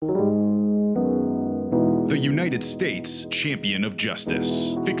The United States champion of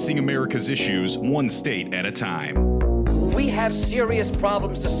justice, fixing America's issues one state at a time. We have serious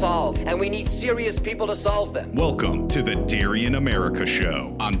problems to solve, and we need serious people to solve them. Welcome to the Darian America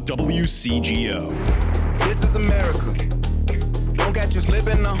Show on WCGO. This is America. Don't catch you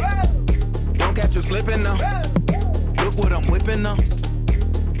slipping now. Don't catch you slipping now. Look what I'm whipping now.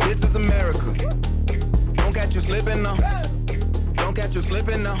 This is America. Don't catch you slipping now. Don't catch you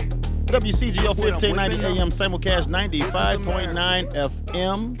slipping now. WCGO 1590 AM simulcast 95.9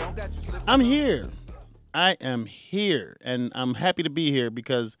 FM. I'm here. I am here, and I'm happy to be here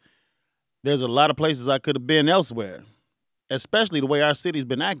because there's a lot of places I could have been elsewhere, especially the way our city's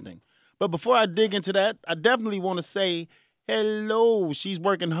been acting. But before I dig into that, I definitely want to say hello. She's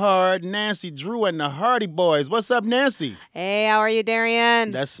working hard, Nancy Drew and the Hardy Boys. What's up, Nancy? Hey, how are you,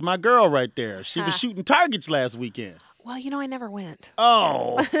 Darian? That's my girl right there. She was shooting targets last weekend. Well, you know, I never went.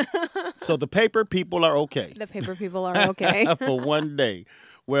 Oh. So the paper people are okay. The paper people are okay. For one day.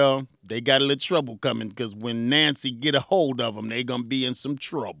 Well, they got a little trouble coming because when Nancy get a hold of them, they going to be in some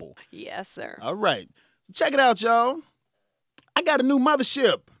trouble. Yes, sir. All right. Check it out, y'all. I got a new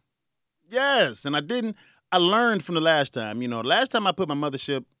mothership. Yes, and I learned from the last time. You know, last time I put my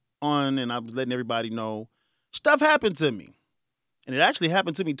mothership on and I was letting everybody know, stuff happened to me. And it actually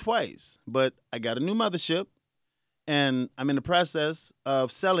happened to me twice. But I got a new mothership, and I'm in the process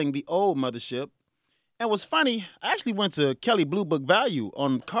of selling the old mothership. And what's funny, I actually went to Kelley Blue Book Value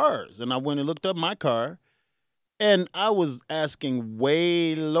on cars, and I went and looked up my car, and I was asking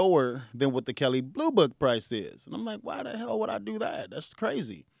way lower than what the Kelley Blue Book price is. And I'm like, why the hell would I do that? That's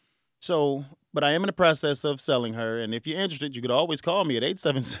crazy. So, but I am in the process of selling her, and if you're interested, you could always call me at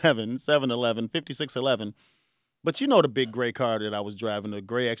 877-711-5611. But you know the big gray car that I was driving, the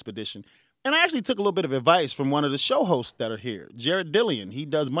gray Expedition. And I actually took a little bit of advice from one of the show hosts that are here, Jared Dillian. He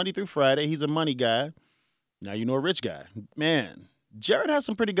does Monday through Friday. He's a money guy. Now you know a rich guy. Man, Jared has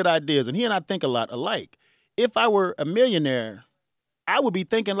some pretty good ideas, and he and I think a lot alike. If I were a millionaire, I would be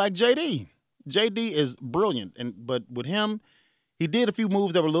thinking like JD. JD is brilliant, but with him, he did a few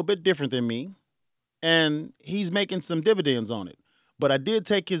moves that were a little bit different than me, and he's making some dividends on it. But I did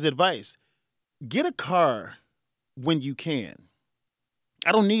take his advice. Get a car when you can.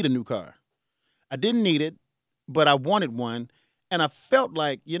 I don't need a new car. I didn't need it, but I wanted one, and I felt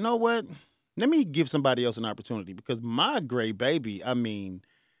like, you know what? Let me give somebody else an opportunity because my gray baby, I mean,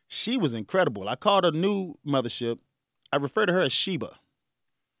 she was incredible. I called her new mothership. I refer to her as Sheba.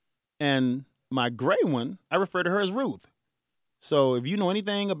 And my gray one, I refer to her as Ruth. So if you know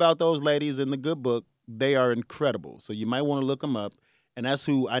anything about those ladies in the good book, they are incredible. So you might want to look them up. And that's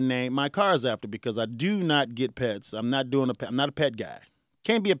who I named my cars after because I do not get pets. I'm not a pet guy.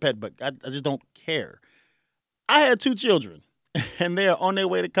 Can't be a pet, but I just don't care. I had 2 children, and they're on their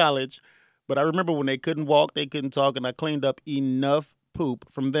way to college. But I remember when they couldn't walk, they couldn't talk, and I cleaned up enough poop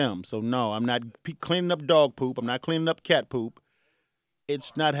from them. So, no, I'm not cleaning up dog poop. I'm not cleaning up cat poop.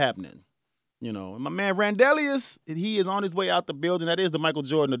 It's not happening. You know, and my man Randelius, he is on his way out the building. That is the Michael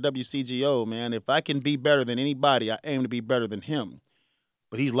Jordan of WCGO, man. If I can be better than anybody, I aim to be better than him.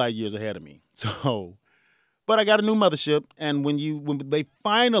 But he's light years ahead of me. So, but I got a new mothership, and when they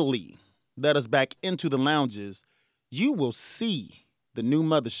finally let us back into the lounges, you will see the new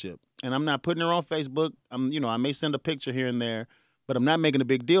mothership. And I'm not putting her on Facebook. I may send a picture here and there, but I'm not making a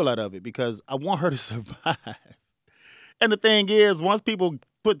big deal out of it because I want her to survive. And the thing is, once people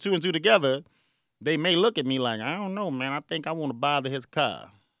put 2 and 2 together, they may look at me like, I don't know, man. I think I want to bother his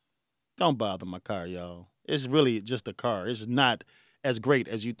car. Don't bother my car, y'all. It's really just a car. It's not as great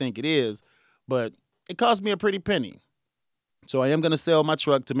as you think it is, but it cost me a pretty penny. So I am going to sell my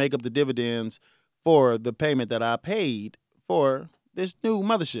truck to make up the dividends for the payment that I paid for this new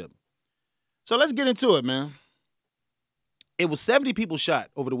mothership. So let's get into it, man. It was 70 people shot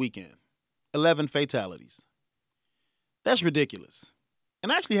over the weekend, 11 fatalities. That's ridiculous.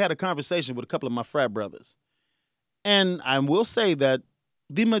 And I actually had a conversation with a couple of my frat brothers. And I will say that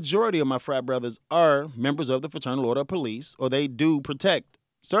the majority of my frat brothers are members of the Fraternal Order of Police, or they do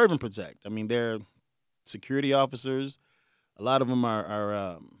serve and protect. I mean, they're security officers. A lot of them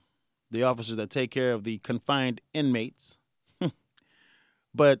are the officers that take care of the confined inmates.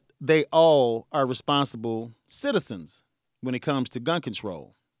 But they all are responsible citizens when it comes to gun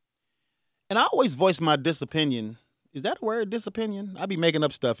control. And I always voice my disopinion. Is that a word, disopinion? I be making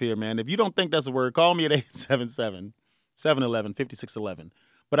up stuff here, man. If you don't think that's a word, call me at 877-711-5611.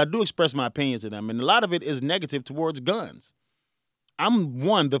 But I do express my opinion to them, and a lot of it is negative towards guns. I'm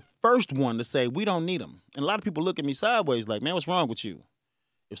the first one to say we don't need them. And a lot of people look at me sideways like, man, what's wrong with you?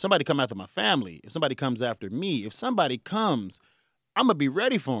 If somebody come after my family, if somebody comes after me, if somebody comes, I'm going to be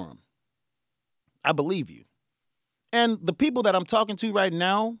ready for them. I believe you. And the people that I'm talking to right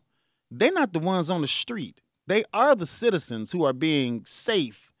now, they're not the ones on the street. They are the citizens who are being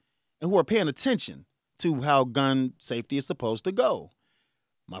safe and who are paying attention to how gun safety is supposed to go.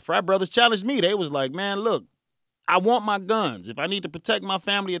 My frat brothers challenged me. They was like, man, look, I want my guns. If I need to protect my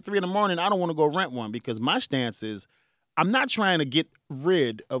family at 3 a.m, I don't want to go rent one, because my stance is I'm not trying to get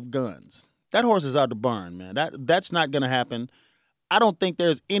rid of guns. That horse is out the barn, man. That's not going to happen. I don't think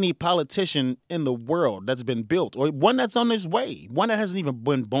there's any politician in the world that's been built, or one that's on his way, one that hasn't even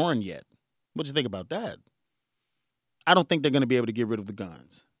been born yet. What do you think about that? I don't think they're going to be able to get rid of the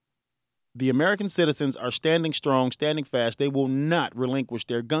guns. The American citizens are standing strong, standing fast. They will not relinquish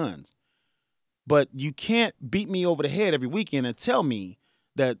their guns. But you can't beat me over the head every weekend and tell me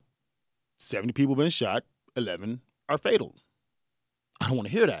that 70 people have been shot, 11 are fatal. I don't want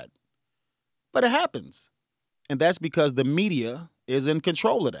to hear that. But it happens. And that's because the media is in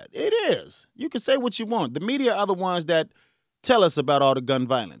control of that. It is. You can say what you want. The media are the ones that tell us about all the gun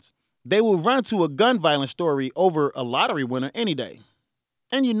violence. They will run to a gun violence story over a lottery winner any day.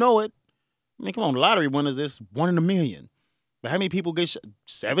 And you know it. I mean, come on, lottery winners is 1 in a million. But how many people get shot?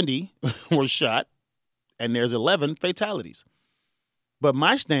 70 were shot, and there's 11 fatalities. But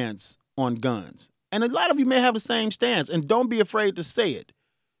my stance on guns, and a lot of you may have the same stance, and don't be afraid to say it.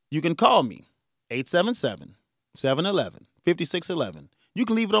 You can call me, 877-711-5611. You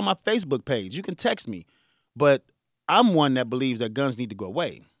can leave it on my Facebook page. You can text me. But I'm one that believes that guns need to go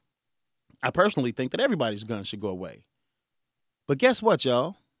away. I personally think that everybody's guns should go away. But guess what,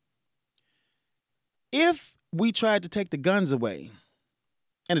 y'all? If we tried to take the guns away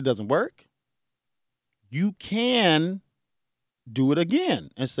and it doesn't work, you can do it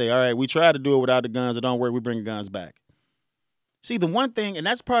again and say, all right, we tried to do it without the guns. It don't work. We bring the guns back. See, the one thing, and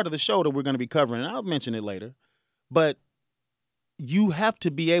that's part of the show that we're going to be covering, and I'll mention it later, but you have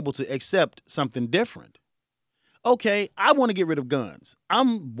to be able to accept something different. Okay, I want to get rid of guns.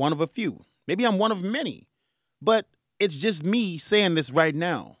 I'm one of a few. Maybe I'm one of many. But it's just me saying this right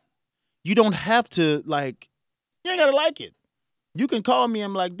now. You don't have to, you ain't got to like it. You can call me and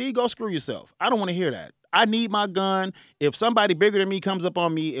I'm like, D, go screw yourself. I don't want to hear that. I need my gun. If somebody bigger than me comes up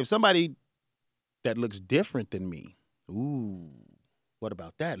on me, if somebody that looks different than me, ooh, what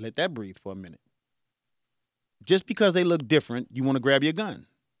about that? Let that breathe for a minute. Just because they look different, you want to grab your gun.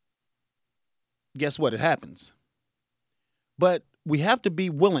 Guess what? It happens. But we have to be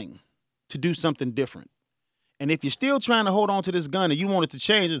willing to do something different. And if you're still trying to hold on to this gun and you want it to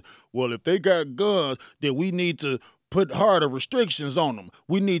change, well, if they got guns, then we need to put harder restrictions on them.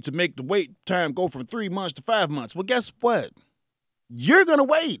 We need to make the wait time go from 3 months to 5 months. Well, guess what? You're going to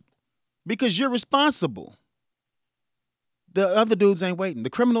wait because you're responsible. The other dudes ain't waiting. The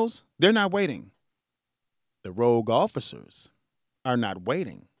criminals, they're not waiting. The rogue officers are not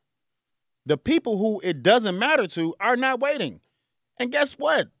waiting. The people who it doesn't matter to are not waiting. And guess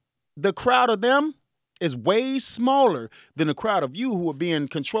what? The crowd of them is way smaller than the crowd of you who are being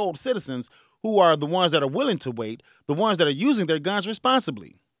controlled citizens, who are the ones that are willing to wait, the ones that are using their guns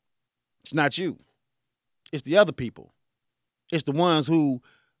responsibly. It's not you. It's the other people. It's the ones who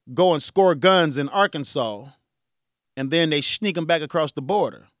go and score guns in Arkansas, and then they sneak them back across the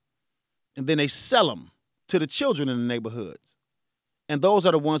border, and then they sell them to the children in the neighborhoods. And those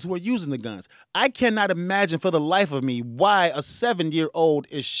are the ones who are using the guns. I cannot imagine for the life of me why a 7-year-old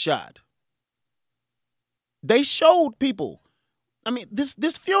is shot. They showed people. I mean,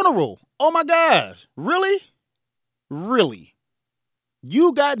 this funeral. Oh my gosh. Really? Really?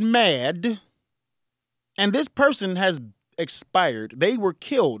 You got mad and this person has expired. They were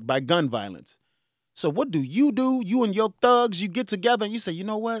killed by gun violence. So what do? You and your thugs, you get together and you say, you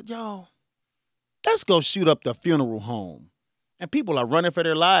know what, y'all? Let's go shoot up the funeral home. And people are running for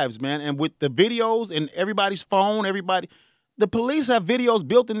their lives, man. And with the videos and everybody's phone, the police have videos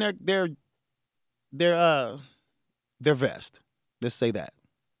built in their vest. Let's say that.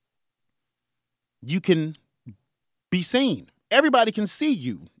 You can be seen. Everybody can see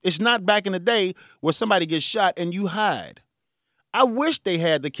you. It's not back in the day where somebody gets shot and you hide. I wish they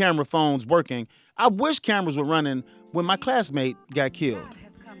had the camera phones working. I wish cameras were running when my classmate got killed.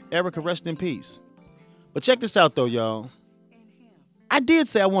 Erica, rest in peace. But check this out, though, y'all. I did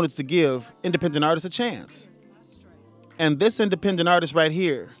say I wanted to give independent artists a chance. And this independent artist right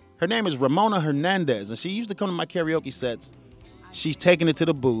here, her name is Ramona Hernandez, and she used to come to my karaoke sets. She's taking it to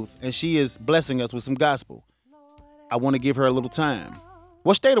the booth, and she is blessing us with some gospel. I want to give her a little time.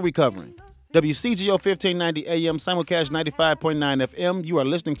 What state are we covering? WCGO 1590 AM, simulcast 95.9 FM. You are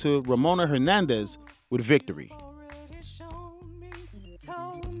listening to Ramona Hernandez with Victory.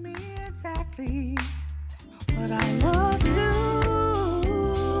 Told me exactly what I must do.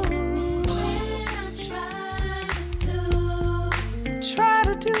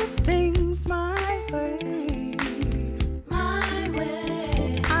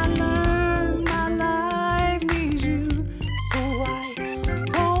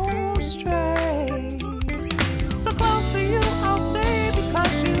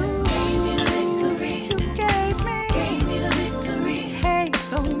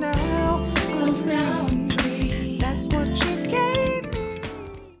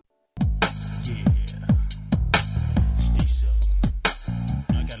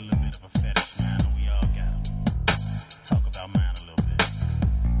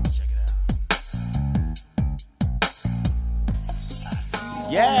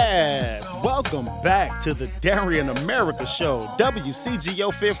 Yes, welcome back to the Darian America Show, WCGO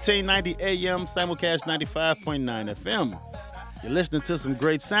 1590 AM, simulcast 95.9 FM. You're listening to some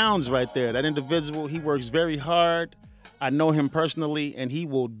great sounds right there. That individual, he works very hard. I know him personally, and he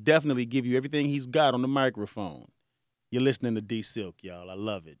will definitely give you everything he's got on the microphone. You're listening to D Silk, y'all. I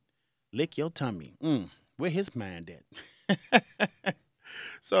love it. Lick your tummy. Where his mind at?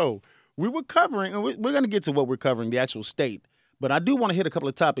 So we were covering, and we're going to get to what we're covering, the actual state. But I do want to hit a couple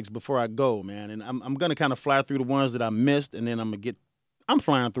of topics before I go, man. And I'm going to kind of fly through the ones that I missed, and then I'm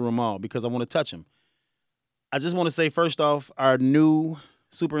flying through them all because I want to touch them. I just want to say, first off, our new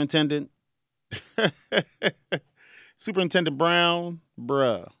superintendent, Superintendent Brown,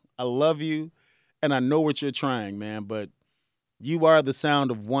 bruh, I love you, and I know what you're trying, man, but you are the sound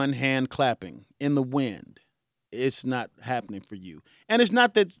of one hand clapping in the wind. It's not happening for you. And it's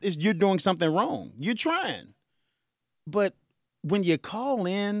not that you're doing something wrong. You're trying. But when you call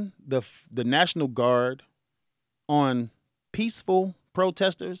in the National Guard on peaceful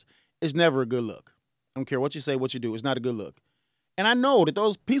protesters, it's never a good look. I don't care what you say, what you do. It's not a good look. And I know that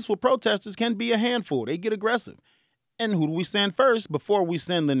those peaceful protesters can be a handful. They get aggressive. And who do we send first before we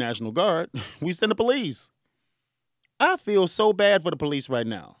send the National Guard? We send the police. I feel so bad for the police right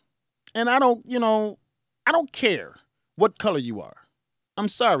now. And I don't care what color you are. I'm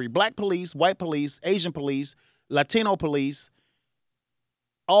sorry. Black police, white police, Asian police, Latino police,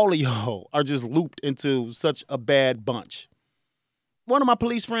 all of y'all are just looped into such a bad bunch. One of my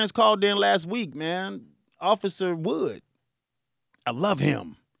police friends called in last week, man, Officer Wood. I love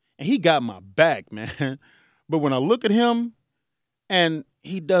him. And he got my back, man. But when I look at him and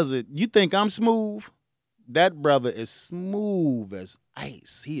he does it, you think I'm smooth? That brother is smooth as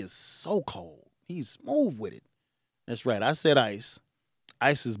ice. He is so cold. He's smooth with it. That's right. I said ice.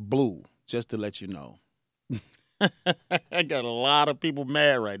 Ice is blue, just to let you know. I got a lot of people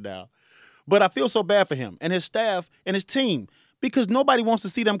mad right now. But I feel so bad for him and his staff and his team because nobody wants to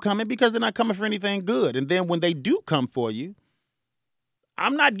see them coming because they're not coming for anything good. And then when they do come for you,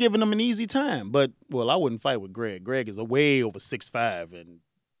 I'm not giving them an easy time. But, well, I wouldn't fight with Greg. Greg is way over 6'5", and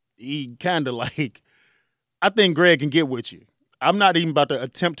he kind of like, I think Greg can get with you. I'm not even about to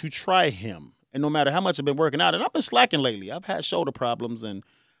attempt to try him. And no matter how much I've been working out, and I've been slacking lately. I've had shoulder problems, and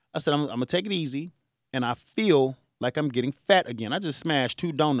I said I'm going to take it easy. And I feel like I'm getting fat again. I just smashed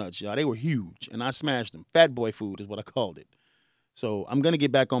 2 donuts, y'all. They were huge, and I smashed them. Fat boy food is what I called it. So I'm going to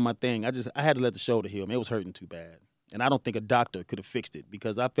get back on my thing. I had to let the shoulder heal. It was hurting too bad. And I don't think a doctor could have fixed it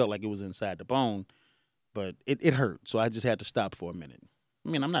because I felt like it was inside the bone, but it hurt. So I just had to stop for a minute. I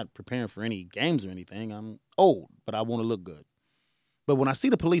mean, I'm not preparing for any games or anything. I'm old, but I want to look good. But when I see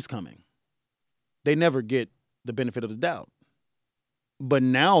the police coming, they never get the benefit of the doubt. But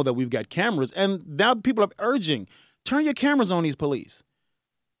now that we've got cameras, and now people are urging, turn your cameras on these police.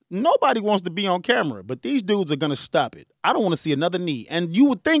 Nobody wants to be on camera, but these dudes are going to stop it. I don't want to see another knee. And you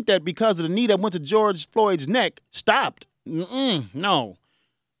would think that because of the knee that went to George Floyd's neck, stopped. No.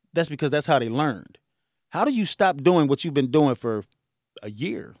 That's because that's how they learned. How do you stop doing what you've been doing for a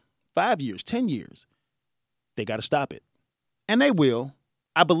year, 5 years, 10 years? They got to stop it. And they will.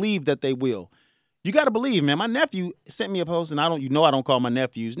 I believe that they will. You got to believe, man. My nephew sent me a post, and I don't call my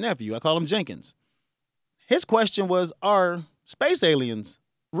nephew's nephew. I call him Jenkins. His question was, are space aliens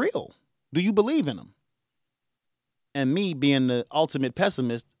real? Do you believe in them? And me being the ultimate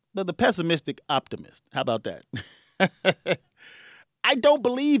pessimist, but the pessimistic optimist. How about that? I don't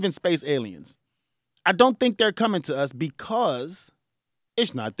believe in space aliens. I don't think they're coming to us because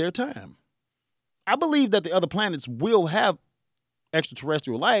it's not their time. I believe that the other planets will have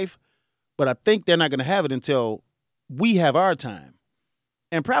extraterrestrial life, but I think they're not going to have it until we have our time.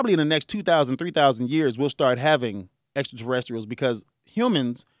 And probably in the next 2,000, 3,000 years, we'll start having extraterrestrials because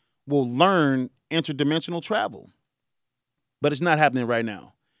humans will learn interdimensional travel. But it's not happening right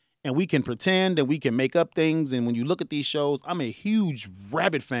now. And we can pretend and we can make up things. And when you look at these shows, I'm a huge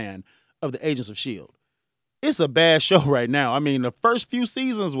rabid fan of the Agents of S.H.I.E.L.D. It's a bad show right now. I mean, the first few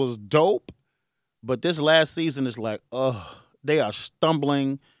seasons was dope, but this last season is like, they are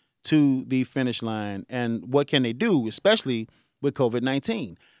stumbling to the finish line. And what can they do, especially with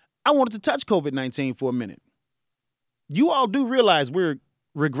COVID-19? I wanted to touch COVID-19 for a minute. You all do realize we're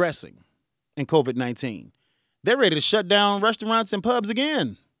regressing in COVID-19. They're ready to shut down restaurants and pubs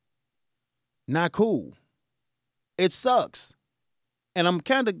again. Not cool. It sucks. And I'm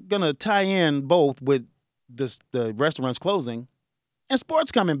kind of going to tie in both with the restaurants closing and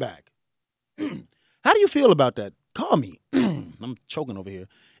sports coming back. How do you feel about that? Call me. I'm choking over here.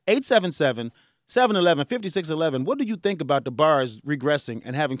 877-711-5611. What do you think about the bars regressing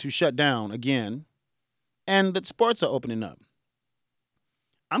and having to shut down again and that sports are opening up?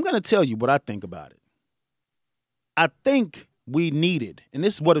 I'm going to tell you what I think about it. I think we needed, and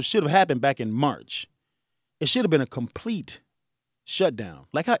this is what it should have happened back in March. It should have been a complete shutdown,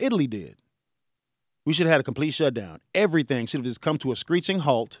 like how Italy did. We should have had a complete shutdown. Everything should have just come to a screeching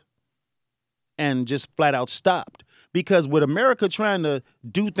halt and just flat out stopped. Because with America trying to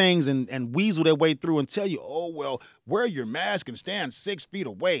do things and weasel their way through and tell you, oh, well, wear your mask and stand 6 feet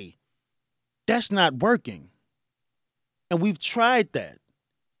away, that's not working. And we've tried that.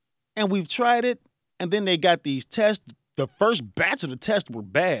 And we've tried it, and then they got these tests. The first batch of the tests were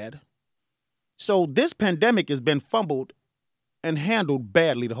bad. So this pandemic has been fumbled and handled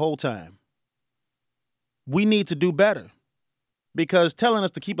badly the whole time. We need to do better. Because telling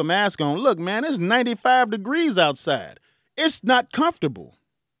us to keep a mask on, look, man, it's 95 degrees outside. It's not comfortable.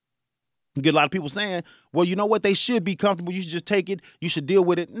 You get a lot of people saying, well, you know what? They should be comfortable. You should just take it. You should deal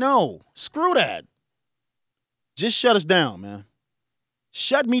with it. No, screw that. Just shut us down, man.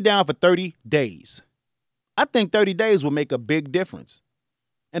 Shut me down for 30 days. I think 30 days will make a big difference.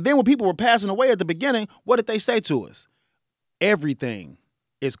 And then when people were passing away at the beginning, what did they say to us? Everything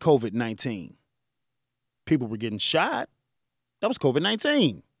is COVID-19. People were getting shot. That was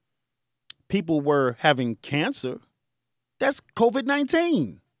COVID-19. People were having cancer. That's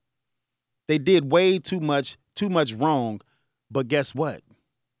COVID-19. They did way too much wrong. But guess what?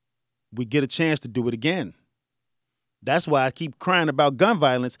 We get a chance to do it again. That's why I keep crying about gun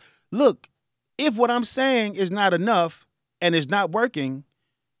violence. Look, if what I'm saying is not enough and it's not working,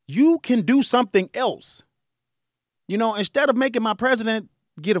 you can do something else. You know, instead of making my president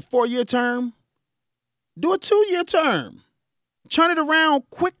get a 4-year term, do a 2-year term. Turn it around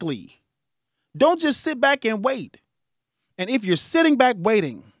quickly. Don't just sit back and wait. And if you're sitting back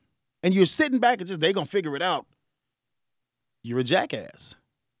waiting and you're sitting back and just they're going to figure it out, you're a jackass.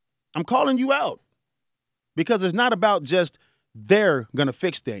 I'm calling you out because it's not about just they're going to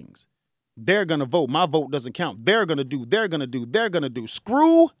fix things. They're going to vote. My vote doesn't count. They're going to do.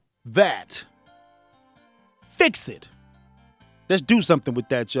 Screw that. Fix it. Let's do something with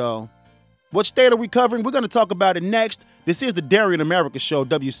that, y'all. What state are we covering? We're going to talk about it next. This is the Darian America Show,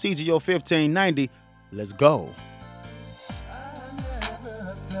 WCGO 1590. Let's go.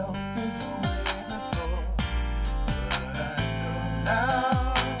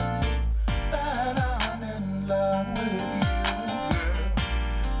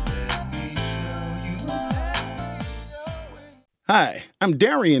 Hi, I'm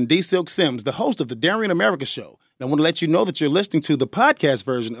Darian D. Silk Sims, the host of the Darian America Show. And I want to let you know that you're listening to the podcast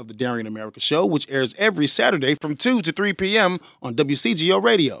version of the Darian America Show, which airs every Saturday from 2 to 3 p.m. on WCGO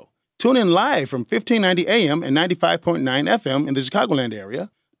Radio. Tune in live from 1590 a.m. and 95.9 FM in the Chicagoland area,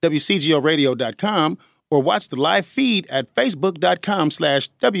 WCGOradio.com, or watch the live feed at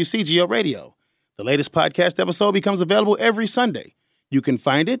Facebook.com/WCGO Radio. The latest podcast episode becomes available every Sunday. You can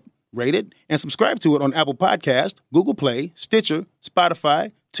find it, rate it, and subscribe to it on Apple Podcasts, Google Play, Stitcher,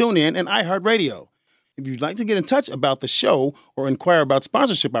 Spotify, TuneIn, and iHeartRadio. If you'd like to get in touch about the show or inquire about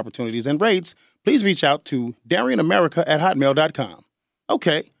sponsorship opportunities and rates, please reach out to DarianAmerica@hotmail.com.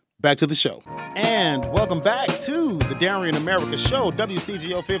 Okay, back to the show. And welcome back to the Darian America Show,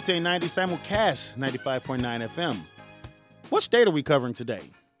 WCGO 1590 simulcast 95.9 FM. What state are we covering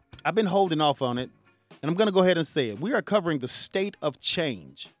today? I've been holding off on it, and I'm going to go ahead and say it. We are covering the state of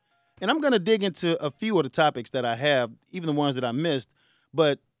change. And I'm going to dig into a few of the topics that I have, even the ones that I missed.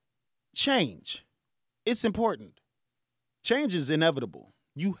 But change, it's important. Change is inevitable.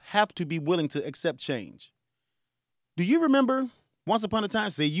 You have to be willing to accept change. Do you remember once upon a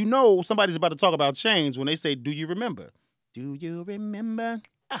time, say, you know somebody's about to talk about change when they say, do you remember? Do you remember?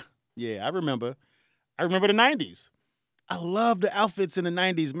 Yeah, I remember. I remember the 90s. I love the outfits in the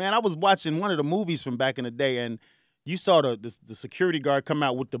 90s, man. I was watching one of the movies from back in the day, and you saw the security guard come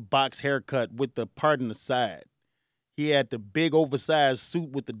out with the box haircut with the part in the side. He had the big oversized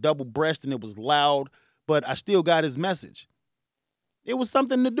suit with the double breast, and it was loud, but I still got his message. It was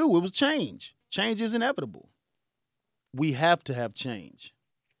something to do. It was change. Change is inevitable. We have to have change.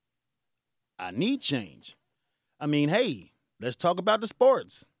 I need change. I mean, hey, let's talk about the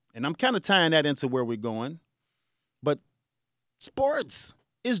sports. And I'm kind of tying that into where we're going. But sports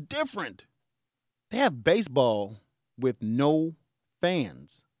is different. They have baseball with no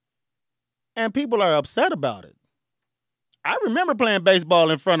fans. And people are upset about it. I remember playing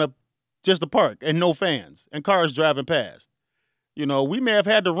baseball in front of just a park and no fans and cars driving past. You know, we may have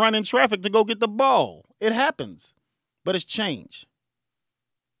had to run in traffic to go get the ball. It happens. But it's change.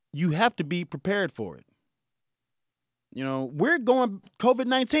 You have to be prepared for it. You know,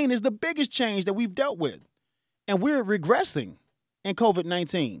 COVID-19 is the biggest change that we've dealt with. And we're regressing in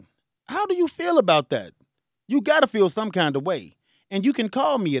COVID-19. How do you feel about that? You got to feel some kind of way. And you can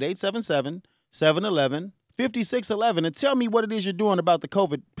call me at 877-711-5611 and tell me what it is you're doing about the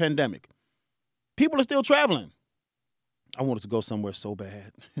COVID pandemic. People are still traveling. I wanted to go somewhere so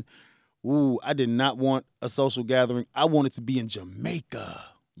bad. Ooh, I did not want a social gathering. I wanted to be in Jamaica.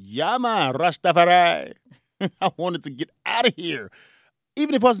 Yama, Rastafari. I wanted to get out of here.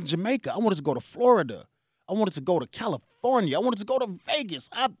 Even if I was in Jamaica, I wanted to go to Florida. I wanted to go to California. I wanted to go to Vegas.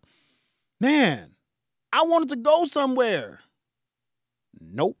 I wanted to go somewhere.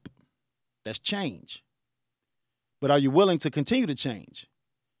 Nope. That's change. But are you willing to continue to change?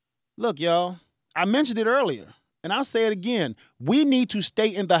 Look, y'all, I mentioned it earlier, and I'll say it again. We need to stay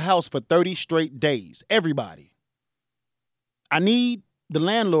in the house for 30 straight days. Everybody. I need the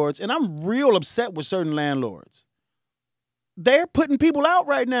landlords, and I'm real upset with certain landlords. They're putting people out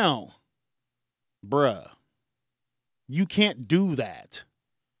right now. Bruh, you can't do that.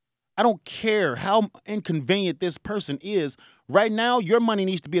 I don't care how inconvenient this person is. Right now, your money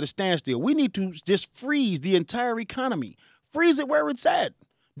needs to be at a standstill. We need to just freeze the entire economy. Freeze it where it's at.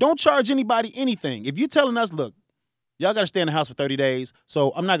 Don't charge anybody anything. If you're telling us, look, y'all got to stay in the house for 30 days,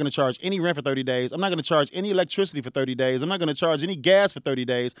 so I'm not going to charge any rent for 30 days. I'm not going to charge any electricity for 30 days. I'm not going to charge any gas for 30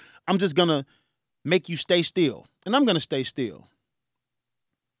 days. I'm just going to make you stay still, and I'm going to stay still.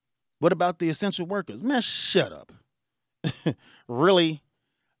 What about the essential workers? Man, shut up. Really?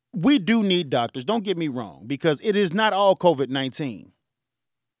 We do need doctors, don't get me wrong, because it is not all COVID-19.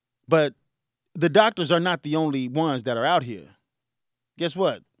 But the doctors are not the only ones that are out here. Guess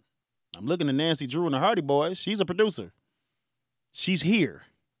what? I'm looking at Nancy Drew and the Hardy Boys. She's a producer. She's here.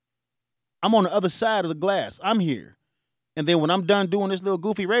 I'm on the other side of the glass. I'm here. And then when I'm done doing this little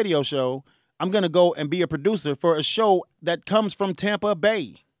goofy radio show, I'm going to go and be a producer for a show that comes from Tampa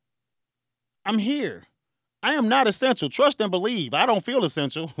Bay. I'm here. I am not essential. Trust and believe. I don't feel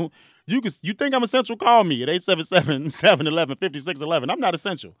essential. You think I'm essential? Call me at 877-711-5611. I'm not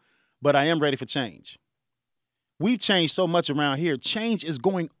essential, but I am ready for change. We've changed so much around here. Change is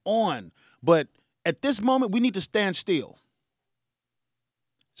going on, but at this moment, we need to stand still.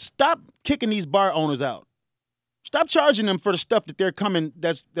 Stop kicking these bar owners out. Stop charging them for the stuff that they're coming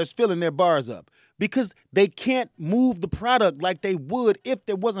that's filling their bars up, because they can't move the product like they would if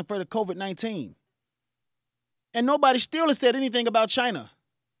there wasn't for the COVID-19. And nobody still has said anything about China.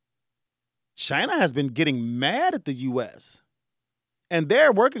 China has been getting mad at the U.S. And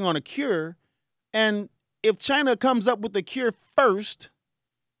they're working on a cure. And if China comes up with the cure first,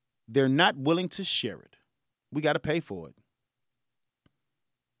 they're not willing to share it. We got to pay for it.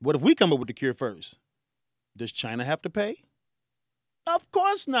 What if we come up with the cure first? Does China have to pay? Of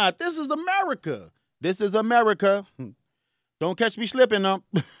course not. This is America. This is America. Don't catch me slipping up.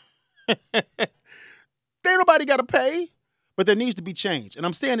 Ain't nobody got to pay, but there needs to be change. And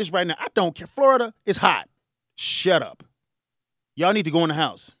I'm saying this right now. I don't care. Florida is hot. Shut up. Y'all need to go in the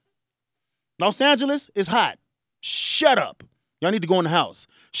house. Los Angeles is hot. Shut up. Y'all need to go in the house.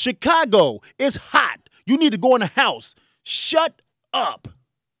 Chicago is hot. You need to go in the house. Shut up.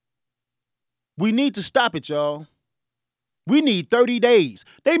 We need to stop it, y'all. We need 30 days.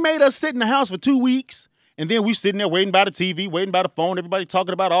 They made us sit in the house for 2 weeks. And then we sitting there waiting by the TV, waiting by the phone, everybody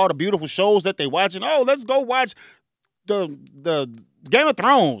talking about all the beautiful shows that they watching. Oh, let's go watch the Game of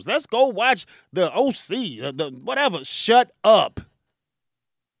Thrones. Let's go watch the OC, the whatever. Shut up.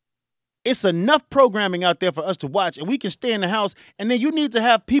 It's enough programming out there for us to watch, and we can stay in the house, and then you need to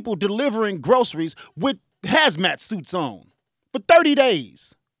have people delivering groceries with hazmat suits on for 30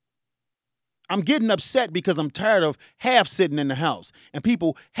 days. I'm getting upset because I'm tired of half sitting in the house and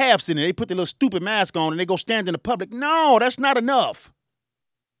people half sitting. They put their little stupid mask on and they go stand in the public. No, that's not enough.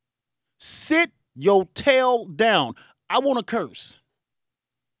 Sit your tail down. I want to curse.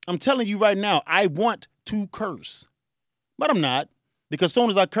 I'm telling you right now, I want to curse. But I'm not, because as soon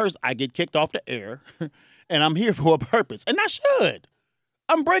as I curse, I get kicked off the air and I'm here for a purpose. And I should.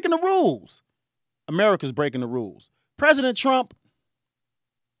 I'm breaking the rules. America's breaking the rules. President Trump,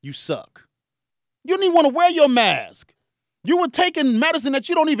 you suck. You don't even want to wear your mask. You were taking medicine that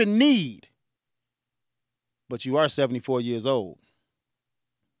you don't even need. But you are 74 years old.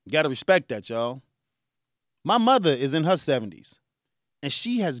 You got to respect that, y'all. My mother is in her 70s, and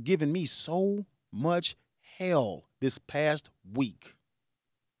she has given me so much hell this past week.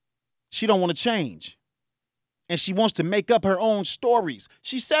 She don't want to change, and she wants to make up her own stories.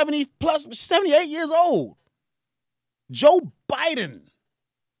 She's 70 plus, she's 78 years old. Joe Biden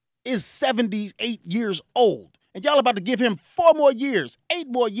is 78 years old. And y'all about to give him 4 more years, 8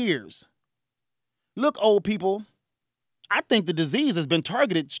 more years. Look, old people, I think the disease has been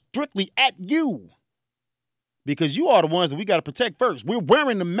targeted strictly at you. Because you are the ones that we got to protect first. We're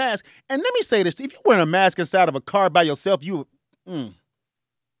wearing the mask. And let me say this. If you're wearing a mask inside of a car by yourself, I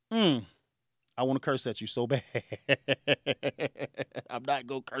want to curse at you so bad. I'm not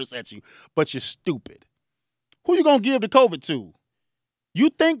going to curse at you, but you're stupid. Who you going to give the COVID to? You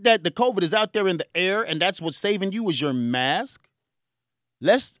think that the COVID is out there in the air and that's what's saving you is your mask?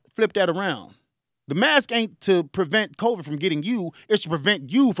 Let's flip that around. The mask ain't to prevent COVID from getting you. It's to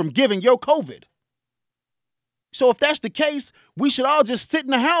prevent you from giving your COVID. So if that's the case, we should all just sit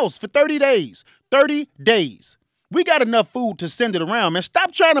in the house for 30 days. 30 days. We got enough food to send it around, man.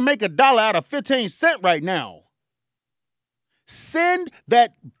 Stop trying to make $1 out of 15 cents right now. Send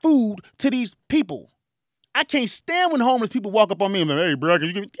that food to these people. I can't stand when homeless people walk up on me and be like, hey, bro, can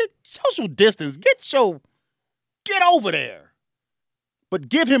you get social distance? Get over there. But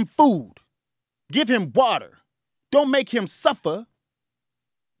give him food. Give him water. Don't make him suffer.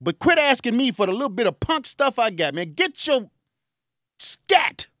 But quit asking me for the little bit of punk stuff I got, man. Get your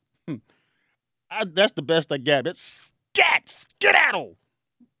scat. That's the best I got. It's skedaddle.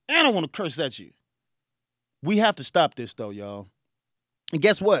 And I don't want to curse at you. We have to stop this, though, y'all. And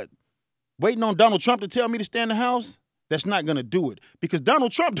guess what? Waiting on Donald Trump to tell me to stay in the house, that's not going to do it. Because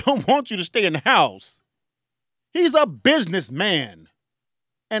Donald Trump don't want you to stay in the house. He's a businessman.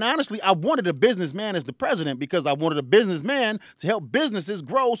 And honestly, I wanted a businessman as the president because I wanted a businessman to help businesses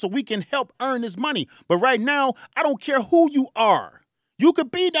grow so we can help earn this money. But right now, I don't care who you are. You could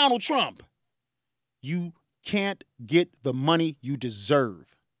be Donald Trump. You can't get the money you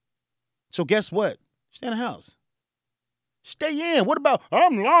deserve. So guess what? Stay in the house. Stay in. What about,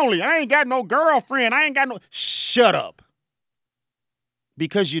 I'm lonely. I ain't got no girlfriend. Shut up.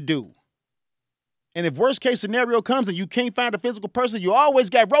 Because you do. And if worst case scenario comes and you can't find a physical person, you always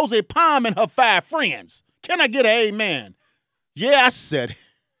got Rosie Palm and her 5 friends. Can I get an amen? Yeah, I said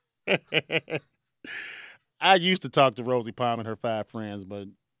it. I used to talk to Rosie Palm and her 5 friends, but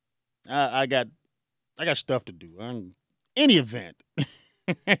I got stuff to do. Any event.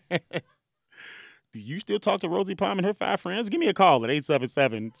 Do you still talk to Rosie Palm and her 5 friends? Give me a call at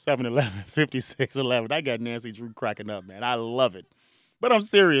 877-711-5611. I got Nancy Drew cracking up, man. I love it. But I'm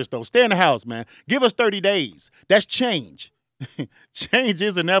serious, though. Stay in the house, man. Give us 30 days. That's change. Change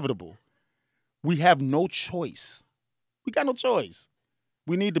is inevitable. We have no choice. We got no choice.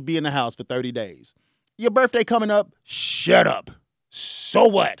 We need to be in the house for 30 days. Your birthday coming up? Shut up. So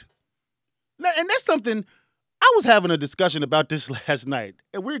what? And that's something, I was having a discussion about this last night.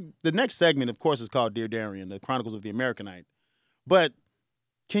 And the next segment, of course, is called Dear Darian, the Chronicles of the Americanite. But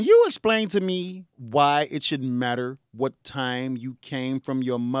can you explain to me why it should matter what time you came from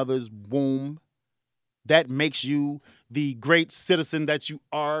your mother's womb? That makes you the great citizen that you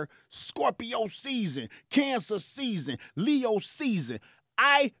are. Scorpio season, Cancer season, Leo season.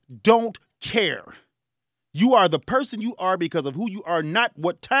 I don't care. You are the person you are because of who you are, not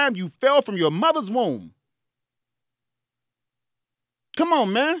what time you fell from your mother's womb. Come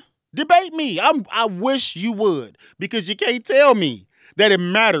on, man. Debate me. I wish you would, because you can't tell me that it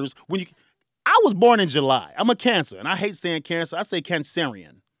matters when you. I was born in July. I'm a Cancer, and I hate saying Cancer. I say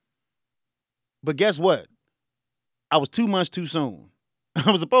Cancerian. But guess what? I was 2 months too soon.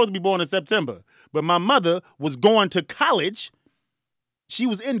 I was supposed to be born in September, but my mother was going to college. She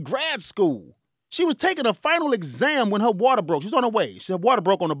was in grad school. She was taking a final exam when her water broke. She was on her way. Her water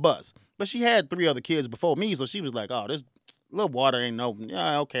broke on the bus, but she had 3 other kids before me, so she was like, "Oh, this little water ain't no.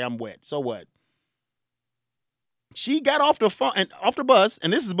 Yeah, okay, I'm wet. So what?" She got off the bus,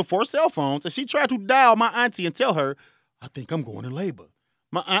 and this is before cell phones, and she tried to dial my auntie and tell her, "I think I'm going in labor."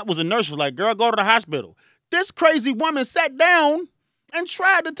 My aunt was a nurse, was like, "Girl, go to the hospital." This crazy woman sat down and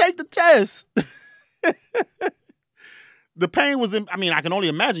tried to take the test. The pain was I can only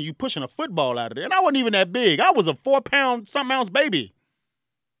imagine you pushing a football out of there. And I wasn't even that big. I was a 4-pound-something-ounce baby.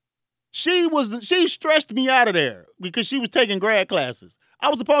 She stretched me out of there because she was taking grad classes. I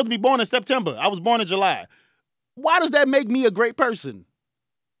was supposed to be born in September. I was born in July. Why does that make me a great person?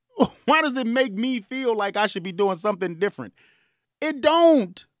 Why does it make me feel like I should be doing something different? It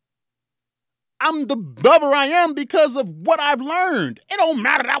don't. I'm the lover I am because of what I've learned. It don't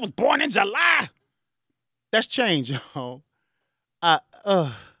matter that I was born in July. That's change, y'all. I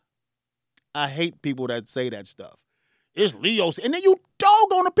hate people that say that stuff. It's Leos. And then you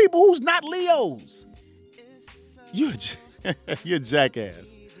dog on the people who's not Leos. You're a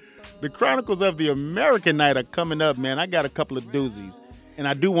jackass. The Chronicles of the Americanite are coming up, man. I got a couple of doozies. And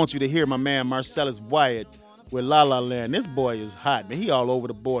I do want you to hear my man Marcellus Wyatt with La La Land. This boy is hot, man. He all over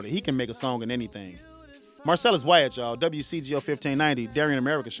the border. He can make a song in anything. Marcellus Wyatt, y'all. WCGO 1590, Darian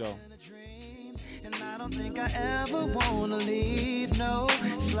America Show. And I don't think I ever wanna leave, no.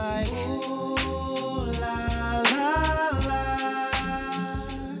 It's like, ooh, la, la, la.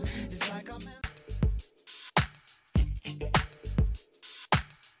 It's like I'm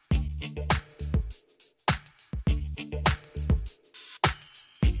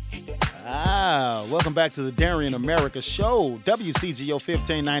Welcome back to the Darian America Show. WCGO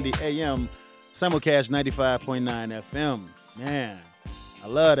 1590 AM, simulcast 95.9 FM. Man, I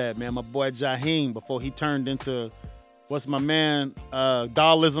love that, man. My boy Jaheim, before he turned into, what's my man,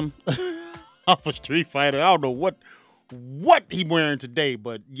 Dollism off of Street Fighter. I don't know what he wearing today,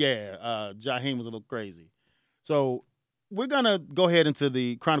 but yeah, Jaheim was a little crazy. So we're going to go ahead into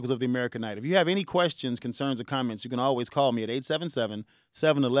the Chronicles of the American Night. If you have any questions, concerns, or comments, you can always call me at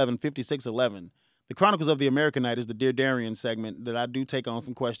 877-711-5611. The Chronicles of the American Night is the Dear Darian segment that I do take on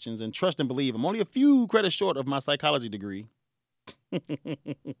some questions. And trust and believe, I'm only a few credits short of my psychology degree.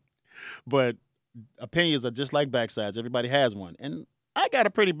 But opinions are just like backsides. Everybody has one. And I got a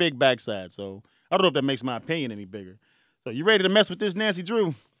pretty big backside, so I don't know if that makes my opinion any bigger. So you ready to mess with this, Nancy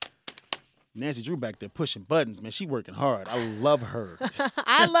Drew? Nancy Drew back there pushing buttons, man. She working hard. I love her.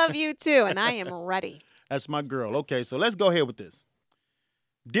 I love you too, and I am ready. That's my girl. Okay, so let's go ahead with this.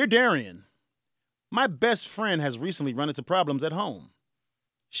 Dear Darian, my best friend has recently run into problems at home.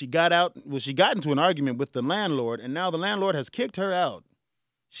 She got into an argument with the landlord, and now the landlord has kicked her out.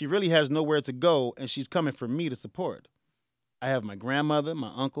 She really has nowhere to go, and she's coming for me to support. I have my grandmother,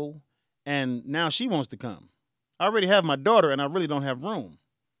 my uncle, and now she wants to come. I already have my daughter, and I really don't have room.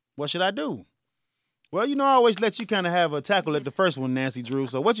 What should I do? Well, I always let you kind of have a tackle at the first one, Nancy Drew.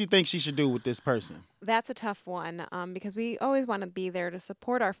 So what do you think she should do with this person? That's a tough one because we always want to be there to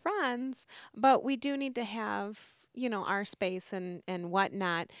support our friends, but we do need to have, our space and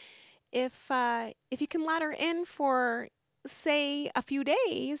whatnot. If you can let her in for, say, a few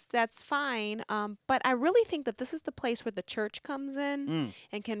days, that's fine. But I really think that this is the place where the church comes in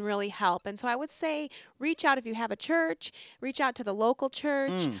and can really help. And so I would say reach out if you have a church, reach out to the local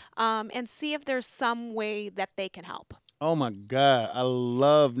church and see if there's some way that they can help. Oh, my God. I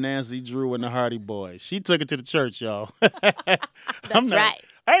love Nancy Drew and the Hardy Boys. She took it to the church, y'all. That's right.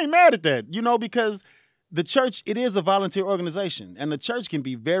 I ain't mad at that, because the church, it is a volunteer organization. And the church can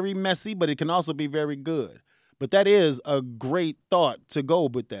be very messy, but it can also be very good. But that is a great thought to go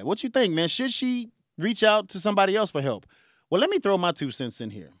with that. What you think, man? Should she reach out to somebody else for help? Well, let me throw my 2 cents in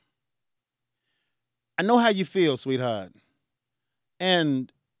here. I know how you feel, sweetheart. And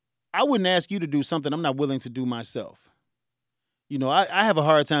I wouldn't ask you to do something I'm not willing to do myself. I have a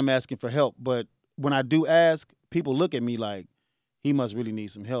hard time asking for help, but when I do ask, people look at me like, he must really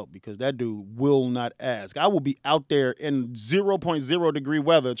need some help because that dude will not ask. I will be out there in 0.0 degree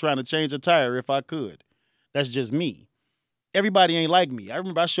weather trying to change a tire if I could. That's just me. Everybody ain't like me. I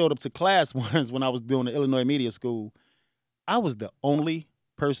remember I showed up to class once when I was doing the Illinois Media School. I was the only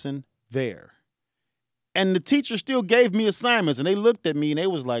person there. And the teacher still gave me assignments, and they looked at me, and they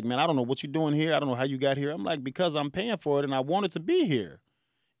was like, man, I don't know what you're doing here. I don't know how you got here. I'm like, because I'm paying for it, and I wanted to be here.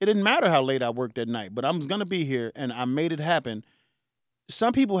 It didn't matter how late I worked at night, but I'm going to be here, and I made it happen.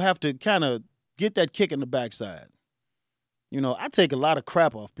 Some people have to kind of get that kick in the backside. I take a lot of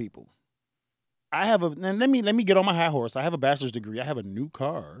crap off people. And let me get on my high horse. I have a bachelor's degree. I have a new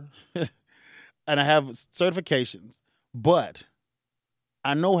car. And I have certifications. But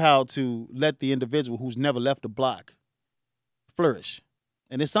I know how to let the individual who's never left the block flourish.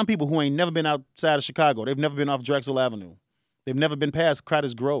 And there's some people who ain't never been outside of Chicago. They've never been off Drexel Avenue. They've never been past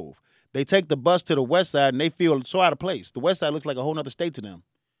Craters Grove. They take the bus to the west side and they feel so out of place. The west side looks like a whole nother state to them.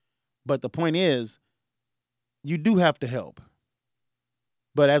 But the point is, you do have to help.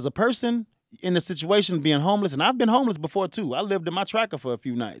 But as a person in the situation of being homeless, and I've been homeless before too. I lived in my tracker for a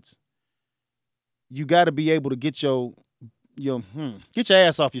few nights. You got to be able to get your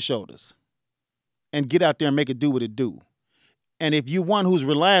ass off your shoulders and get out there and make it do what it do. And if you're one who's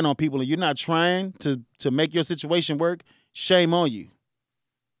relying on people and you're not trying to make your situation work, shame on you.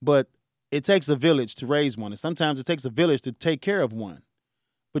 But it takes a village to raise one, and sometimes it takes a village to take care of one.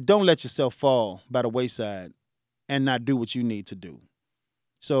 But don't let yourself fall by the wayside and not do what you need to do.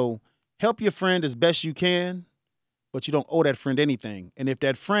 So help your friend as best you can, but you don't owe that friend anything. And if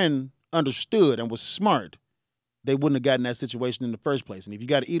that friend understood and was smart, they wouldn't have gotten that situation in the first place. And if you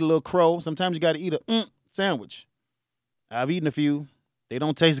got to eat a little crow, sometimes you got to eat a sandwich. I've eaten a few. They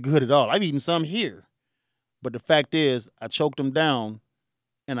don't taste good at all. I've eaten some here. But the fact is, I choked them down,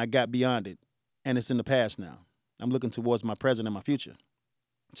 and I got beyond it. And it's in the past now. I'm looking towards my present and my future.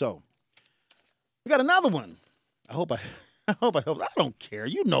 So, we got another one. I hope I help. I don't care.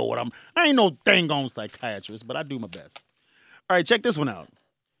 I ain't no dang on psychiatrist, but I do my best. All right, check this one out.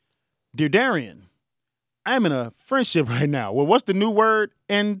 Dear Darian, I'm in a friendship right now. Well, what's the new word?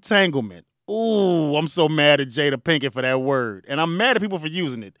 Entanglement. Ooh, I'm so mad at Jada Pinkett for that word. And I'm mad at people for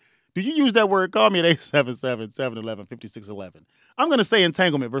using it. Do you use that word? Call me at 877-711-5611. I'm going to say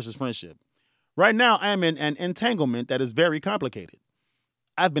entanglement versus friendship. Right now, I am in an entanglement that is very complicated.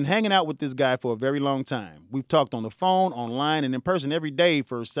 I've been hanging out with this guy for a very long time. We've talked on the phone, online, and in person every day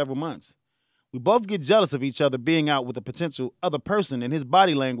for several months. We both get jealous of each other being out with a potential other person, and his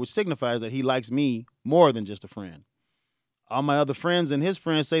body language signifies that he likes me more than just a friend. All my other friends and his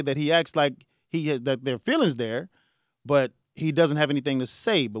friends say that he acts like that there are feelings there, but he doesn't have anything to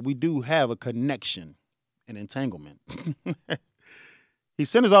say, but we do have a connection, an entanglement. He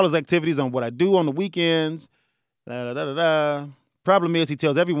centers all his activities on what I do on the weekends. Problem is, he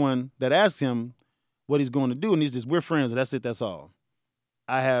tells everyone that asks him what he's going to do, and he's just, we're friends, and that's it, that's all.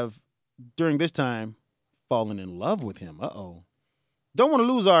 I have, during this time, fallen in love with him. Uh-oh. Don't want to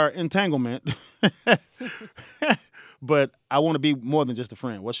lose our entanglement, but I want to be more than just a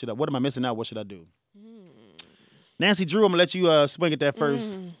friend. What am I missing out? What should I do? Nancy Drew, I'm going to let you swing at that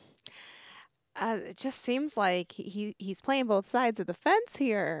first. It just seems like he's playing both sides of the fence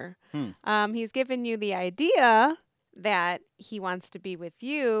here. He's given you the idea that he wants to be with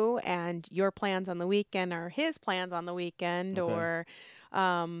you, and your plans on the weekend are his plans on the weekend, Okay. or,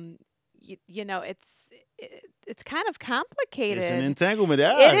 it's kind of complicated. It's an entanglement.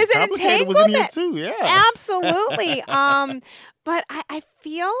 It is an complicated was in here entanglement. too, yeah. Absolutely. But I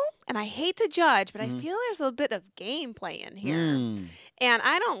feel, and I hate to judge, but I feel there's a bit of game playing here. And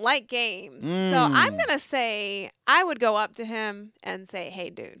I don't like games. So I'm going to say I would go up to him and say, hey,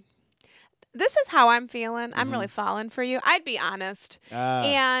 dude, this is how I'm feeling. I'm really falling for you. I'd be honest.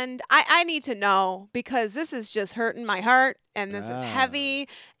 And I need to know, because this is just hurting my heart, and this is heavy.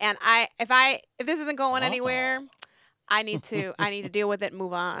 And if this isn't going anywhere, I need to deal with it and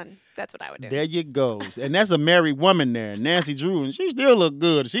move on. That's what I would do. There you go. And that's a married woman there, Nancy Drew, and she still look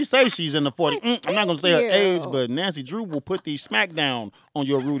good. She says she's in the 40. I'm not going to say her age, but Nancy Drew will put the smack down on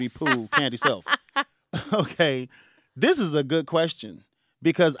your Rudy Poo candy self. Okay, this is a good question,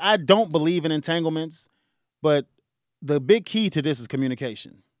 because I don't believe in entanglements, but the big key to this is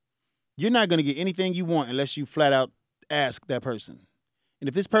communication. You're not going to get anything you want unless you flat out ask that person. And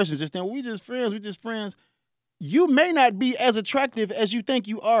if this person's just saying, well, we just friends, you may not be as attractive as you think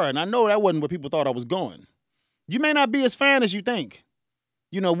you are. And I know that wasn't where people thought I was going. You may not be as fine as you think.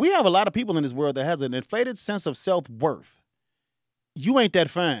 You know, we have a lot of people in this world that has an inflated sense of self-worth. You ain't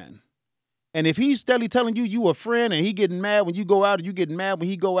that fine. And if he's steadily telling you a friend, and he getting mad when you go out, and you getting mad when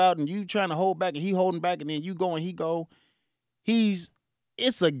he go out, and you trying to hold back and he holding back, and then you go and he go,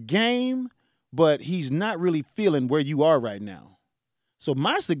 it's a game, but he's not really feeling where you are right now. So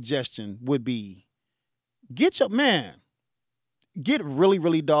my suggestion would be, get really,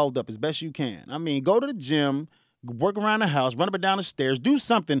 really dolled up as best you can. I mean, go to the gym, work around the house, run up and down the stairs, do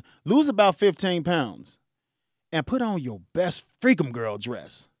something, lose about 15 pounds, and put on your best freakum girl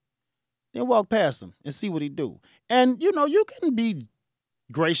dress. Then walk past him and see what he do. And, you know, you can be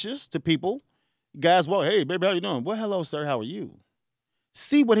gracious to people. Guys, well, hey, baby, how you doing? Well, hello, sir, how are you?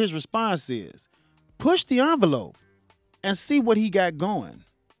 See what his response is. Push the envelope and see what he got going.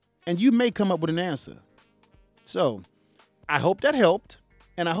 And you may come up with an answer. So I hope that helped.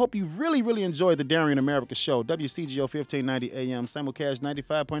 And I hope you really, really enjoyed the Daring America show. WCGO 1590 AM, simulcast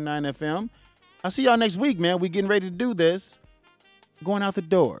 95.9 FM. I'll see y'all next week, man. We're getting ready to do this. Going out the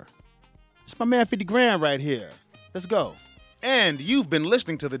door. It's my man 50 Grand right here. Let's go. And you've been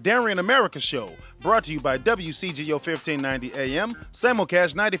listening to the Daring America show, brought to you by WCGO 1590 AM,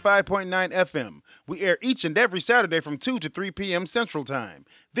 simulcast 95.9 FM. We air each and every Saturday from 2 to 3 p.m. Central Time.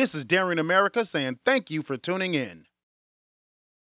 This is Daring America saying thank you for tuning in.